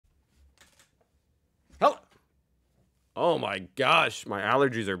Hello. Oh my gosh, my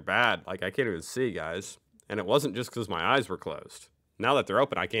allergies are bad. Like, I can't even see, guys. And it wasn't just because my eyes were closed. Now that they're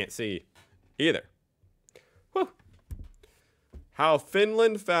open, I can't see either. Whew. How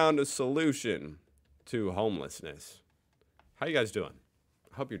Finland found a solution to homelessness. How you guys doing?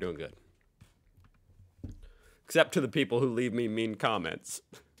 I hope you're doing good. Except to the people who leave me mean comments.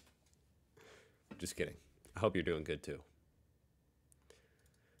 Just kidding. I hope you're doing good too.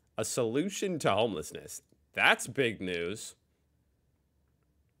 A solution to homelessness. That's big news.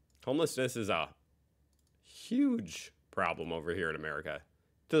 Homelessness is a huge problem over here in America.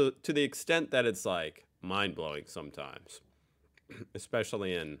 To the extent that it's like mind-blowing sometimes.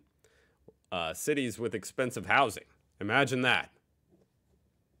 Especially in cities with expensive housing. Imagine that.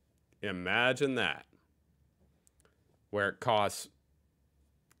 Imagine that. Where it costs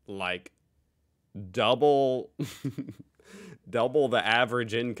like double the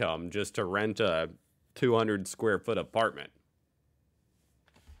average income just to rent a 200 square foot apartment.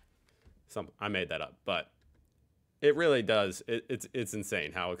 I made that up, but it really does. It's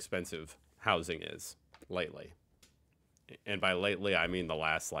insane how expensive housing is lately. And by lately, I mean the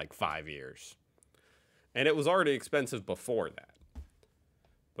last like 5 years. And it was already expensive before that.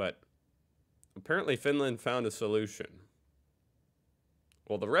 But apparently Finland found a solution.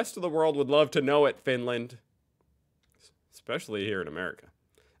 Well, the rest of the world would love to know it, Finland. Especially here in America.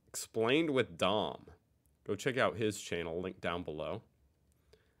 Explained with Dom. Go check out his channel, link down below.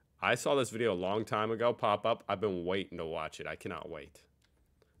 I saw this video a long time ago pop up. I've been waiting to watch it. I cannot wait.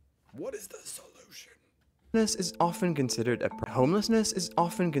 What is the solution? Homelessness is often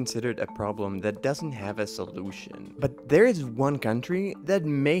considered a problem that doesn't have a solution. But there is one country that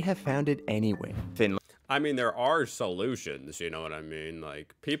may have found it anyway. Finland. I mean, there are solutions, you know what I mean?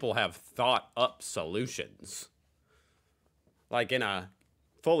 Like, people have thought up solutions. Like, in a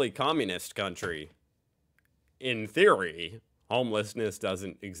fully communist country, in theory, homelessness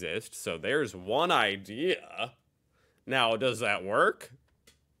doesn't exist. So there's one idea. Now, does that work?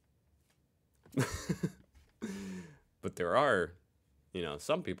 But there are, you know,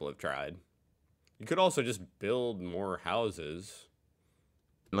 some people have tried. You could also just build more houses.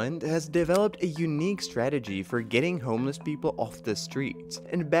 Finland has developed a unique strategy for getting homeless people off the streets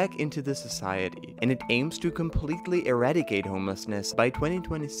and back into the society, and it aims to completely eradicate homelessness by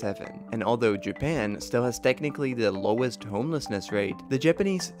 2027. And although Japan still has technically the lowest homelessness rate, the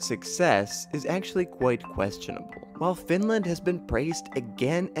Japanese success is actually quite questionable, while Finland has been praised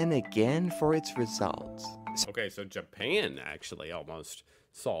again and again for its results. Okay, so Japan actually almost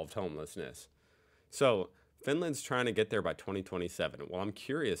solved homelessness. So Finland's trying to get there by 2027. Well, I'm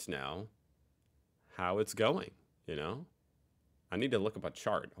curious now how it's going, you know? I need to look up a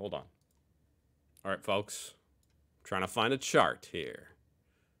chart. Hold on. All right, folks. I'm trying to find a chart here.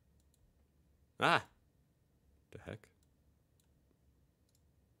 Ah. The heck?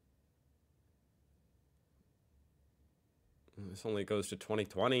 This only goes to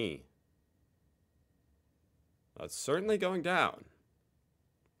 2020. It's certainly going down.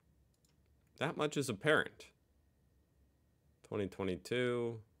 That much is apparent.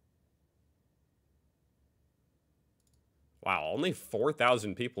 2022. Wow, only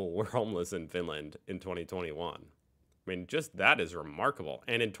 4,000 people were homeless in Finland in 2021. I mean, just that is remarkable.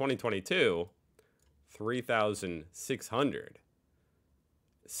 And in 2022, 3,600.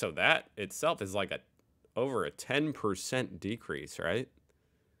 So that itself is like over a 10% decrease, right?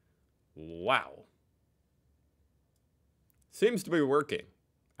 Wow. Seems to be working.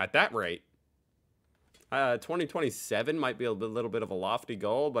 At that rate, 2027 might be a little bit of a lofty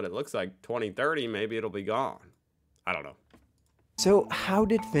goal, but it looks like 2030, maybe it'll be gone. I don't know. So how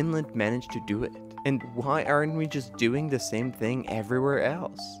did Finland manage to do it? And why aren't we just doing the same thing everywhere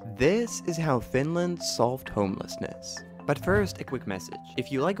else? This is how Finland solved homelessness. But first, a quick message.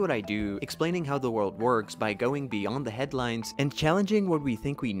 If you like what I do, explaining how the world works by going beyond the headlines and challenging what we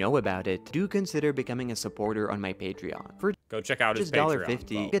think we know about it, do consider becoming a supporter on my Patreon. For go check out his just Patreon,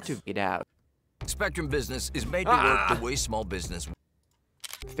 $1.50, folks. get to get out. Spectrum Business is made to work the way small business.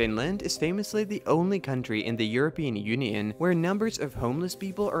 Finland is famously the only country in the European Union where numbers of homeless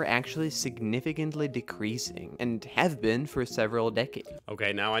people are actually significantly decreasing, and have been for several decades.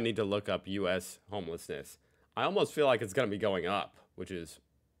 Okay, now I need to look up U.S. homelessness. I almost feel like it's going to be going up, which is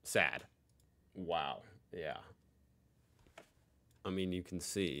sad. Wow, yeah. I mean, you can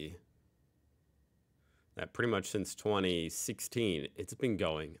see that pretty much since 2016, it's been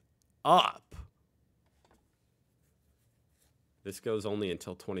going up. This goes only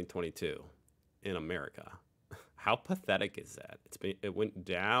until 2022 in America. How pathetic is that? It went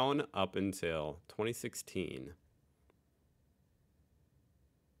down up until 2016.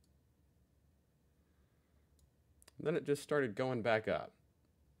 Then it just started going back up.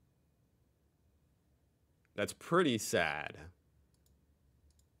 That's pretty sad.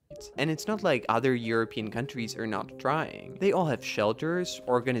 And it's not like other European countries are not trying. They all have shelters,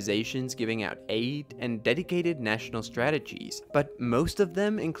 organizations giving out aid, and dedicated national strategies. But most of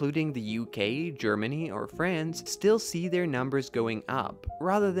them, including the UK, Germany, or France, still see their numbers going up,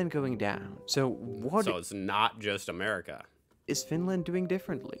 rather than going down. So So it's not just America. is Finland doing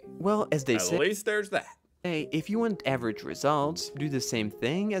differently? Well, as they say, At least there's that. hey, if you want average results, do the same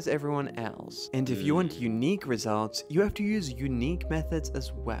thing as everyone else. And if you want unique results, you have to use unique methods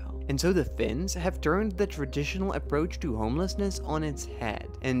as well. And so the Finns have turned the traditional approach to homelessness on its head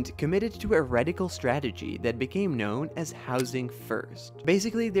and committed to a radical strategy that became known as housing first.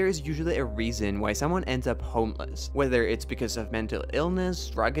 Basically, there is usually a reason why someone ends up homeless, whether it's because of mental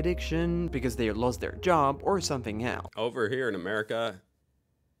illness, drug addiction, because they lost their job, or something else. Over here in America,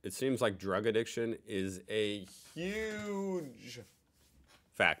 it seems like drug addiction is a huge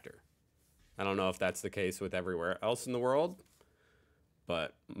factor. I don't know if that's the case with everywhere else in the world,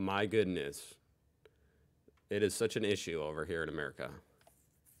 but my goodness, it is such an issue over here in America.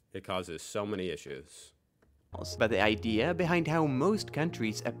 It causes so many issues. But the idea behind how most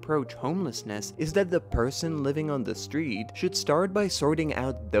countries approach homelessness is that the person living on the street should start by sorting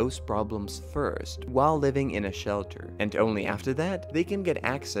out those problems first while living in a shelter, and only after that they can get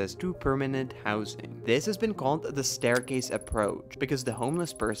access to permanent housing. This has been called the staircase approach because the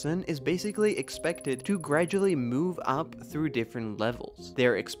homeless person is basically expected to gradually move up through different levels. They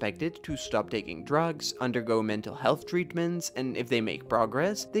are expected to stop taking drugs, undergo mental health treatments, and if they make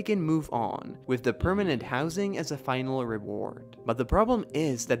progress, they can move on, with the permanent housing as a final reward. But the problem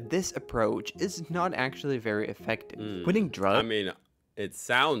is that this approach is not actually very effective. Quitting drugs, I mean, it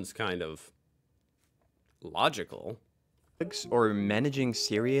sounds kind of logical. or managing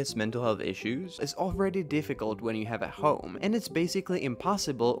serious mental health issues is already difficult when you have a home, and it's basically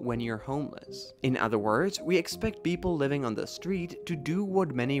impossible when you're homeless. In other words, we expect people living on the street to do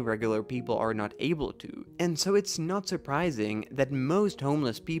what many regular people are not able to, and so it's not surprising that most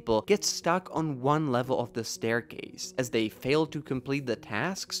homeless people get stuck on one level of the staircase, as they fail to complete the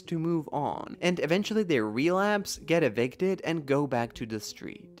tasks to move on, and eventually they relapse, get evicted, and go back to the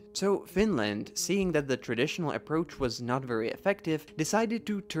street. So Finland, seeing that the traditional approach was not very effective, decided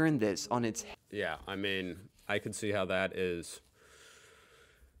to turn this on its head. Yeah, I mean, I can see how that is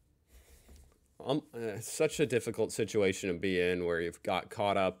such a difficult situation to be in, where you've got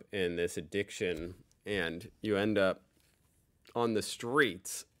caught up in this addiction and you end up on the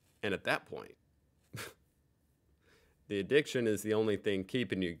streets. And at that point, the addiction is the only thing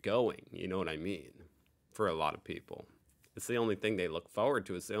keeping you going. You know what I mean? For a lot of people. It's the only thing they look forward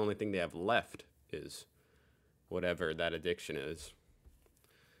to. It's the only thing they have left is whatever that addiction is.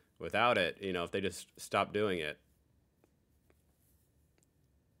 Without it, you know, if they just stop doing it,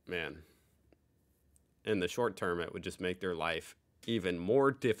 man, in the short term, it would just make their life even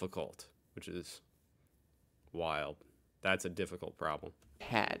more difficult, which is wild. That's a difficult problem.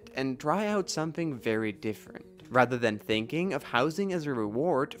 And try out something very different. Rather than thinking of housing as a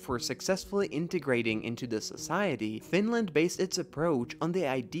reward for successfully integrating into the society, Finland based its approach on the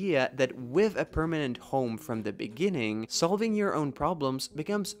idea that with a permanent home from the beginning, solving your own problems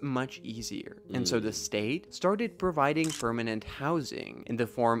becomes much easier. And so the state started providing permanent housing in the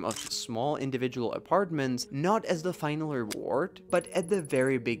form of small individual apartments, not as the final reward, but at the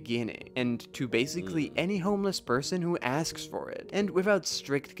very beginning, and to basically any homeless person who asks for it, and without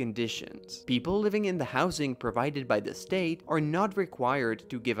strict conditions. People living in the housing provided by the state are not required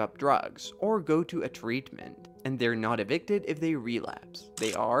to give up drugs or go to a treatment, and they're not evicted if they relapse.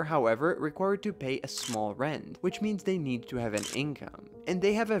 They are, however, required to pay a small rent, which means they need to have an income. And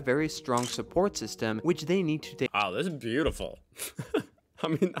they have a very strong support system, which they need to take. Wow, this is beautiful. I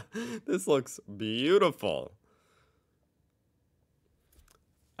mean, this looks beautiful.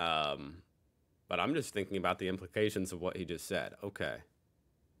 But I'm just thinking about the implications of what he just said. Okay.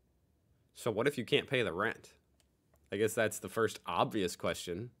 So what if you can't pay the rent? I guess that's the first obvious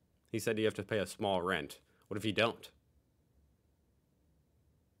question. He said you have to pay a small rent. What if you don't?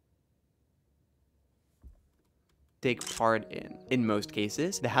 Take part in. In most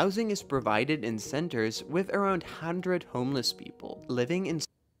cases, the housing is provided in centers with around 100 homeless people living in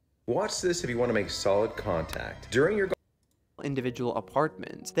Watch this if you want to make solid contact. During your individual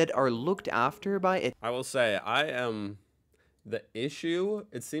apartments that are looked after by a I will say, the issue,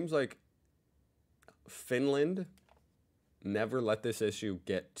 it seems like Finland never let this issue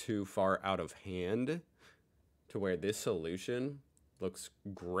get too far out of hand to where this solution looks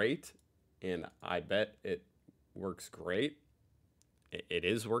great, and I bet it works great. It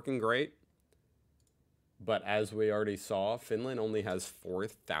is working great, But as we already saw, Finland only has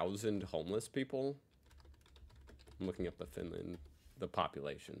 4,000 homeless people. I'm looking up the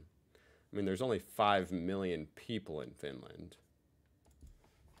population. I mean, there's only 5 million people in Finland.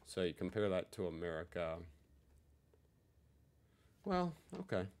 So you compare that to America. Well,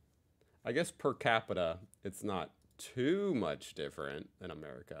 okay. I guess per capita, it's not too much different than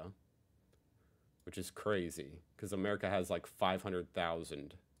America, which is crazy because America has like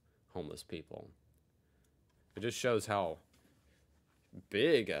 500,000 homeless people. It just shows how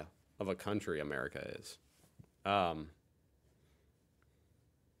big of a country America is. I'm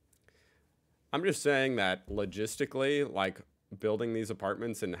just saying that logistically, like building these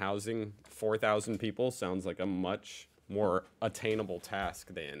apartments and housing 4,000 people sounds like a much more attainable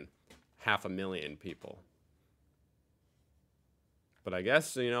task than 500,000 people. But I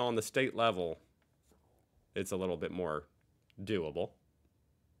guess, you know, on the state level, it's a little bit more doable.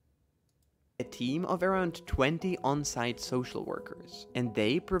 A team of around 20 on-site social workers, and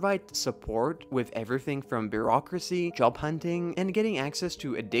they provide support with everything from bureaucracy, job hunting, and getting access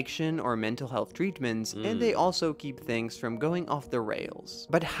to addiction or mental health treatments, and they also keep things from going off the rails.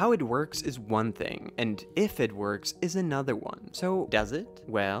 But how it works is one thing, and if it works is another one. So, does it?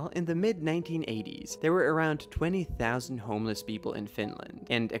 Well, in the mid-1980s, there were around 20,000 homeless people in Finland,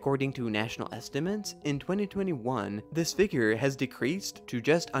 and according to national estimates, in 2021, this figure has decreased to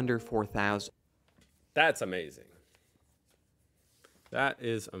just under 4,000. That's amazing. That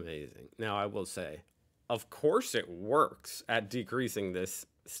is amazing. Now, I will say, of course it works at decreasing this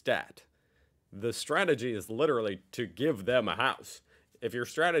stat. The strategy is literally to give them a house. If your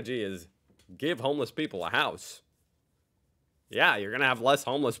strategy is give homeless people a house, yeah, you're going to have less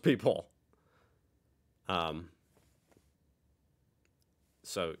homeless people.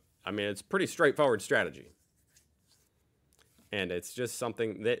 So, I mean, it's a pretty straightforward strategy. And it's just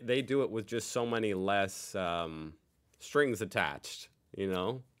something that they do it with just so many less strings attached, you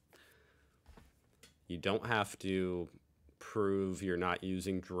know? You don't have to prove you're not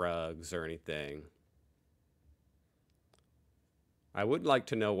using drugs or anything. I would like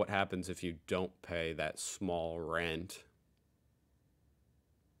to know what happens if you don't pay that small rent.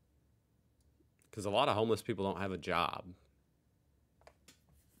 Because a lot of homeless people don't have a job.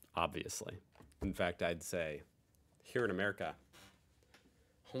 Obviously. In fact, I'd say here in America,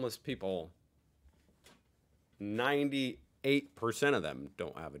 homeless people, 98% of them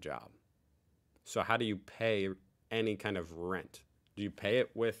don't have a job. So how do you pay any kind of rent? Do you pay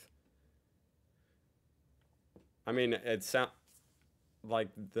it with... I mean, it sounds like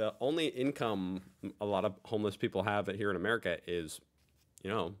the only income a lot of homeless people have here in America is, you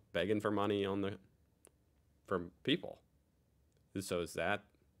know, begging for money from people. So is that...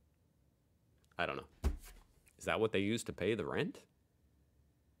 I don't know. Is that what they use to pay the rent?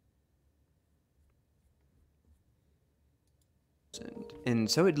 And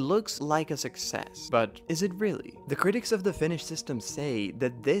so it looks like a success, but is it really? The critics of the Finnish system say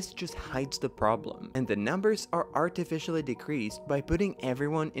that this just hides the problem, and the numbers are artificially decreased by putting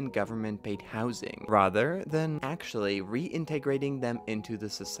everyone in government-paid housing, rather than actually reintegrating them into the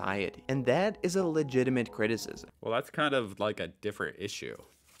society. And that is a legitimate criticism. Well, that's kind of like a different issue.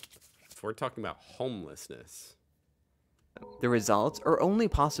 If we're talking about homelessness, the results are only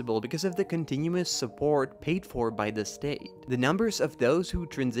possible because of the continuous support paid for by the state. The numbers of those who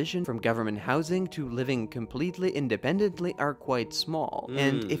transition from government housing to living completely independently are quite small,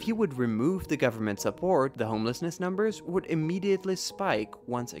 and if you would remove the government support, the homelessness numbers would immediately spike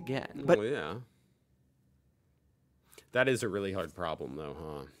once again. But well, yeah. That is a really hard problem though,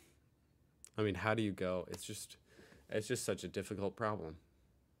 huh? I mean, how do you go? It's just such a difficult problem.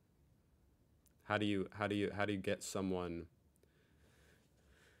 How do you get someone,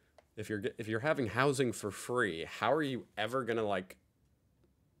 if you're having housing for free, how are you ever gonna, like,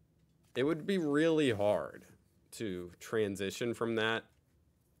 it would be really hard to transition from that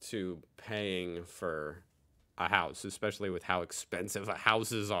to paying for a house, especially with how expensive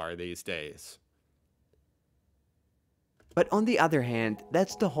houses are these days. But on the other hand,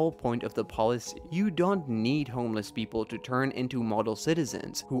 that's the whole point of the policy. You don't need homeless people to turn into model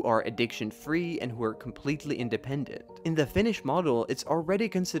citizens who are addiction-free and who are completely independent. In the Finnish model, it's already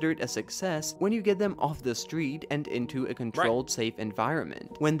considered a success when you get them off the street and into a controlled, safe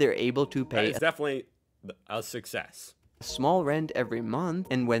environment, when they're able to pay That is definitely a success. Small rent every month,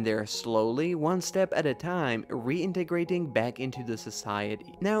 and when they're slowly, one step at a time, reintegrating back into the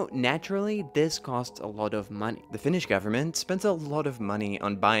society. Now, naturally, this costs a lot of money. The Finnish government spends a lot of money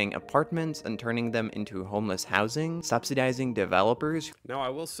on buying apartments and turning them into homeless housing, subsidizing developers. Now, I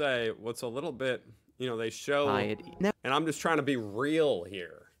will say, what's a little bit, you know, they show, Now, and I'm just trying to be real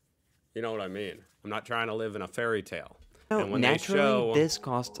here. You know what I mean? I'm not trying to live in a fairy tale. Now, And when naturally, this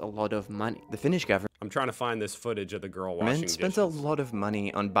costs a lot of money. The Finnish government I'm trying to find this footage of the girl washing spends dishes. a lot of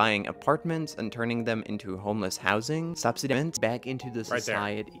money on buying apartments and turning them into homeless housing, subsidizing back into the Right there.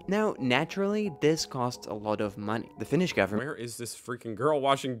 society. Now, naturally, this costs a lot of money. The Finnish government Where is this freaking girl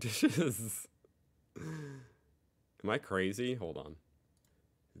washing dishes? Am I crazy? Hold on.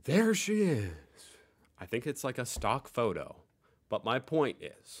 There she is. I think it's like a stock photo. But my point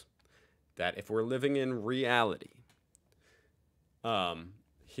is that if we're living in reality,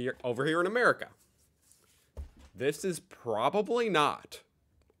 over here in America, this is probably not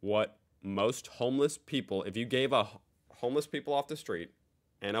what most homeless people, if you gave a homeless people off the street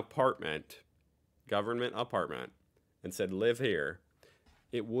an apartment, government apartment, and said, live here,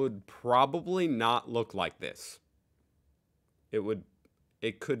 it would probably not look like this.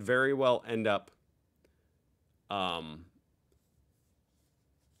 It could very well end up,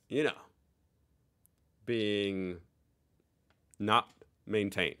 being not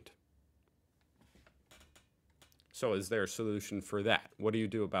maintained. So is there a solution for that? What do you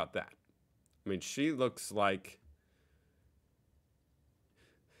do about that? I mean, she looks like,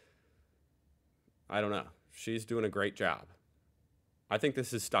 I don't know. She's doing a great job. I think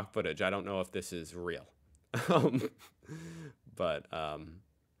this is stock footage. I don't know if this is real. But I'm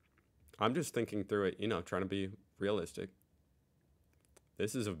just thinking through it, trying to be realistic.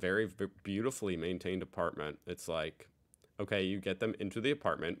 This is a very beautifully maintained apartment. It's like, okay, you get them into the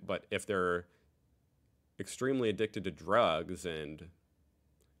apartment, but if they're extremely addicted to drugs and,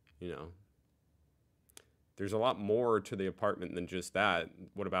 there's a lot more to the apartment than just that.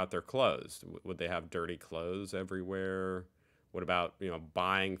 What about their clothes? Would they have dirty clothes everywhere? What about,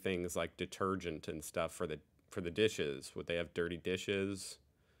 buying things like detergent and stuff for the dishes? Would they have dirty dishes?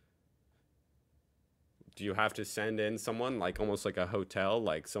 Do you have to send in someone, like almost like a hotel,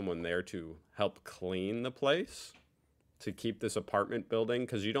 like someone there to help clean the place to keep this apartment building?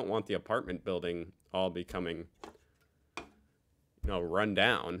 Because you don't want the apartment building all becoming, run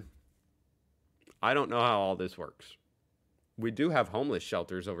down. I don't know how all this works. We do have homeless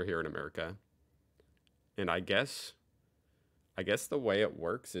shelters over here in America. And I guess the way it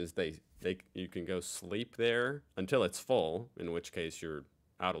works is you can go sleep there until it's full, in which case you're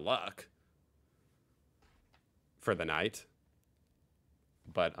out of luck for the night.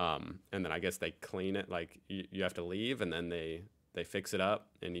 But and then I guess they clean it, like you have to leave and then they fix it up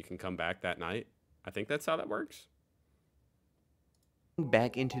and you can come back that night. I think that's how that works.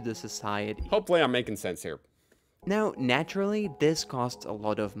 back into the society. Hopefully I'm making sense here. Now, naturally, this costs a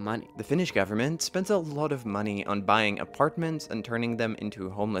lot of money. The Finnish government spends a lot of money on buying apartments and turning them into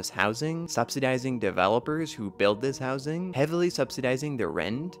homeless housing, subsidizing developers who build this housing, heavily subsidizing the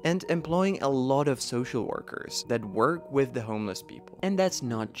rent, and employing a lot of social workers that work with the homeless people. And that's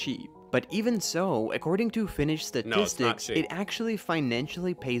not cheap. But even so, according to Finnish statistics, it actually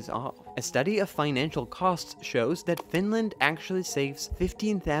financially pays off. A study of financial costs shows that Finland actually saves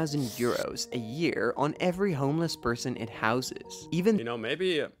 15,000 euros a year on every homeless person it houses. Even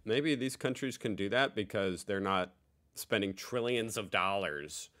maybe these countries can do that because they're not spending trillions of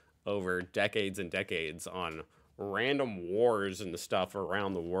dollars over decades and decades on random wars and stuff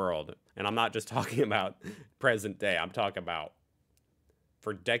around the world. And I'm not just talking about present day. I'm talking about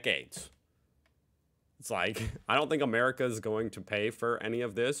for decades. It's like, I don't think America is going to pay for any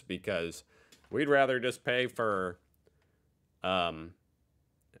of this because we'd rather just pay for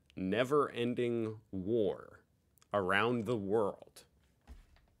never-ending war around the world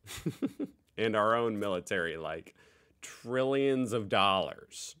and our own military, like trillions of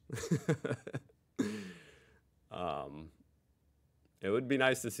dollars. It would be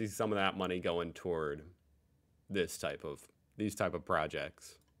nice to see some of that money going toward these type of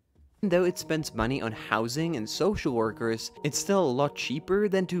projects. Though it spends money on housing and social workers, it's still a lot cheaper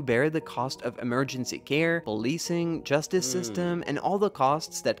than to bear the cost of emergency care, policing, justice system, and all the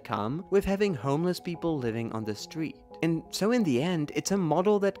costs that come with having homeless people living on the street. And so in the end, it's a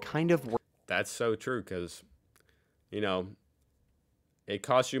model that kind of works. That's so true because, it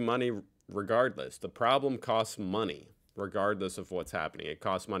costs you money regardless. The problem costs money regardless of what's happening. It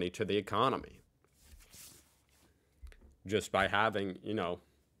costs money to the economy. Just by having,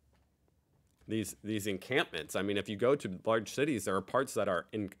 these encampments. I mean, if you go to large cities, there are parts that are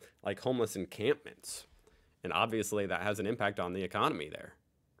in like homeless encampments. And obviously that has an impact on the economy there.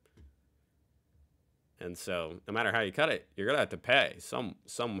 And so no matter how you cut it, you're going to have to pay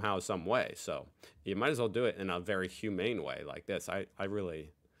somehow, some way. So you might as well do it in a very humane way like this. I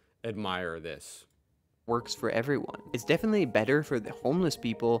really admire this works for everyone. It's definitely better for the homeless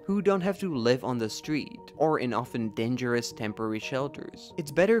people who don't have to live on the street or in often dangerous temporary shelters.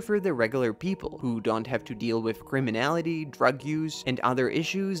 It's better for the regular people who don't have to deal with criminality, drug use, and other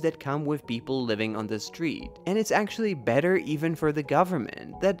issues that come with people living on the street. And it's actually better even for the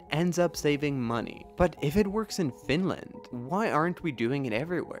government that ends up saving money. But if it works in Finland, why aren't we doing it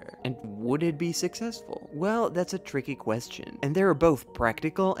everywhere? And would it be successful? Well, that's a tricky question. And there are both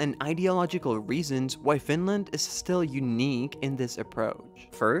practical and ideological reasons why Finland is still unique in this approach.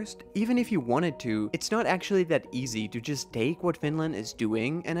 First, even if you wanted to, it's not actually that easy to just take what Finland is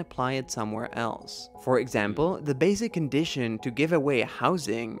doing and apply it somewhere else. For example, the basic condition to give away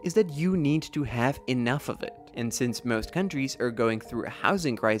housing is that you need to have enough of it. And since most countries are going through a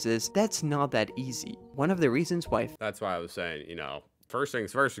housing crisis, that's not that easy. One of the reasons why That's why I was saying, first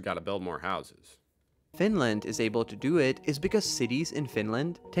things first, we got to build more houses. Finland is able to do it is because cities in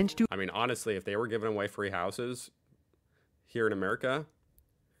Finland tend to... I mean, honestly, if they were giving away free houses here in America,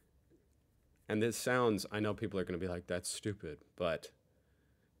 and this sounds, I know people are going to be like, that's stupid, but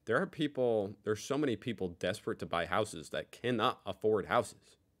there's so many people desperate to buy houses that cannot afford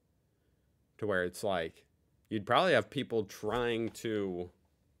houses. To where it's like, you'd probably have people trying to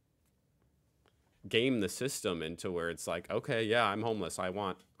game the system into where it's like, okay, yeah, I'm homeless. I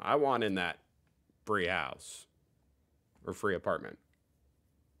want in that free house or free apartment,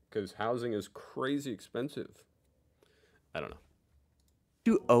 because housing is crazy expensive. I don't know.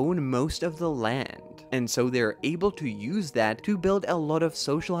 To own most of the land, and so they're able to use that to build a lot of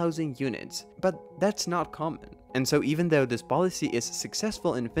social housing units, but that's not common. And so even though this policy is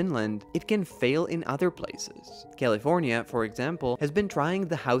successful in Finland, it can fail in other places. California, for example, has been trying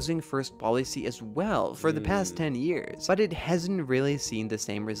the housing first policy as well for the past 10 years, but it hasn't really seen the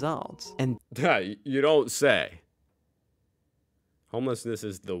same results. And you don't say. Homelessness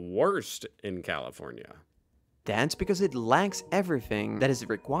is the worst in California. that's because it lacks everything that is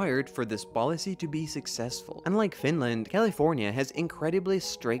required for this policy to be successful. Unlike Finland, California has incredibly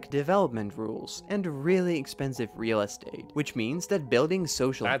strict development rules and really expensive real estate, which means that building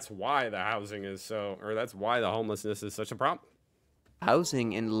social That's why the housing is that's why the homelessness is such a problem.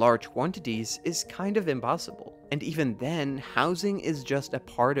 housing in large quantities is kind of impossible. And even then, housing is just a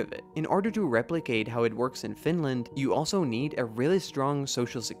part of it. In order to replicate how it works in Finland, you also need a really strong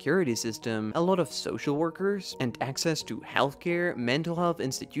social security system, a lot of social workers, and access to healthcare, mental health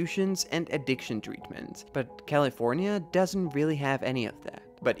institutions, and addiction treatment. But California doesn't really have any of that.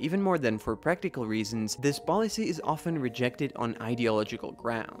 But even more than for practical reasons, this policy is often rejected on ideological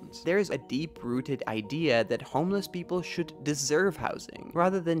grounds. There is a deep-rooted idea that homeless people should deserve housing,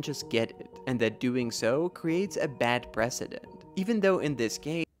 rather than just get it, and that doing so creates a bad precedent. Even though in this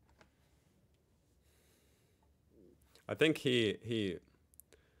case, I think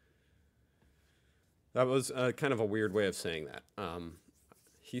that was kind of a weird way of saying that.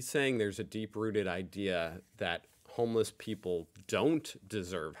 He's saying there's a deep-rooted idea that homeless people don't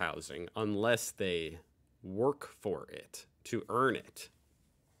deserve housing unless they work for it, to earn it.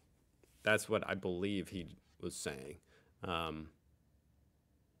 That's what I believe he was saying.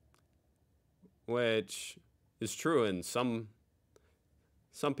 Which is true, and some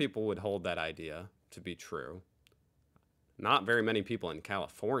people would hold that idea to be true. Not very many people in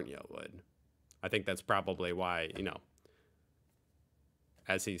California would. I think that's probably why,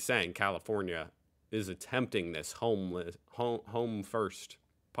 as he's saying, California is attempting this home first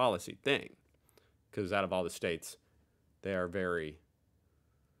policy thing, because out of all the states, they are very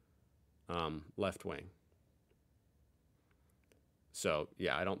left wing. So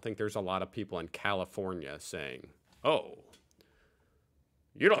yeah, I don't think there's a lot of people in California saying, "Oh,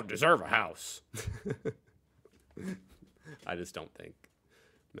 you don't deserve a house." I just don't think.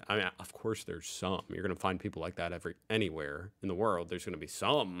 I mean, of course, there's some. You're gonna find people like that anywhere in the world. There's gonna be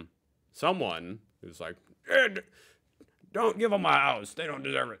someone who's like, don't give them a house. They don't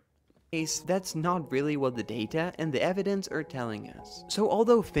deserve it. that's not really what the data and the evidence are telling us. So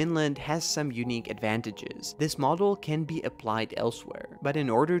although Finland has some unique advantages, this model can be applied elsewhere. But in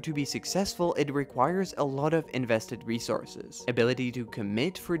order to be successful, it requires a lot of invested resources, ability to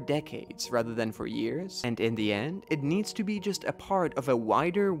commit for decades rather than for years, and in the end, it needs to be just a part of a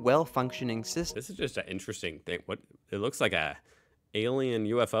wider, well-functioning system. This is just an interesting thing. It looks like a alien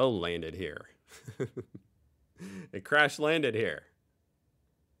UFO landed here. It crash landed here.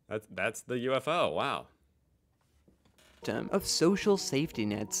 That's the UFO. Wow. Of social safety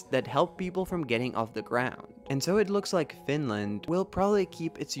nets that help people from getting off the ground. And so it looks like Finland will probably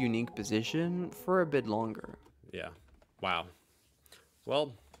keep its unique position for a bit longer. Yeah. Wow.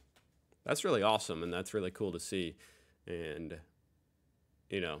 Well, that's really awesome, and that's really cool to see. And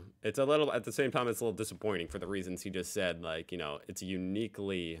You know, it's a little, at the same time, it's a little disappointing for the reasons he just said. Like, you know, it's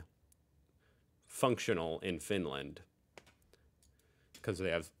uniquely functional in Finland because they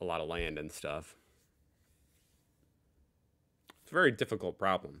have a lot of land and stuff. It's a very difficult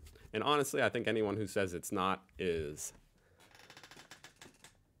problem. And honestly, I think anyone who says it's not is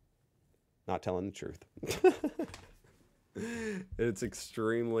not telling the truth. It's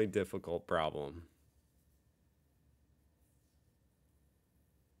extremely difficult problem.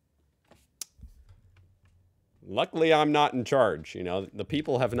 Luckily, I'm not in charge. You know, the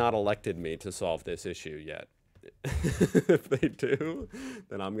people have not elected me to solve this issue yet. If they do,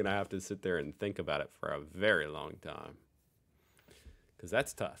 then I'm going to have to sit there and think about it for a very long time. Because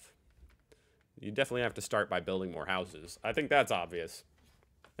that's tough. You definitely have to start by building more houses. I think that's obvious.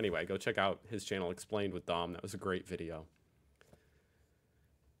 Anyway, go check out his channel, Explained with Dom. That was a great video.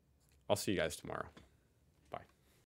 I'll see you guys tomorrow.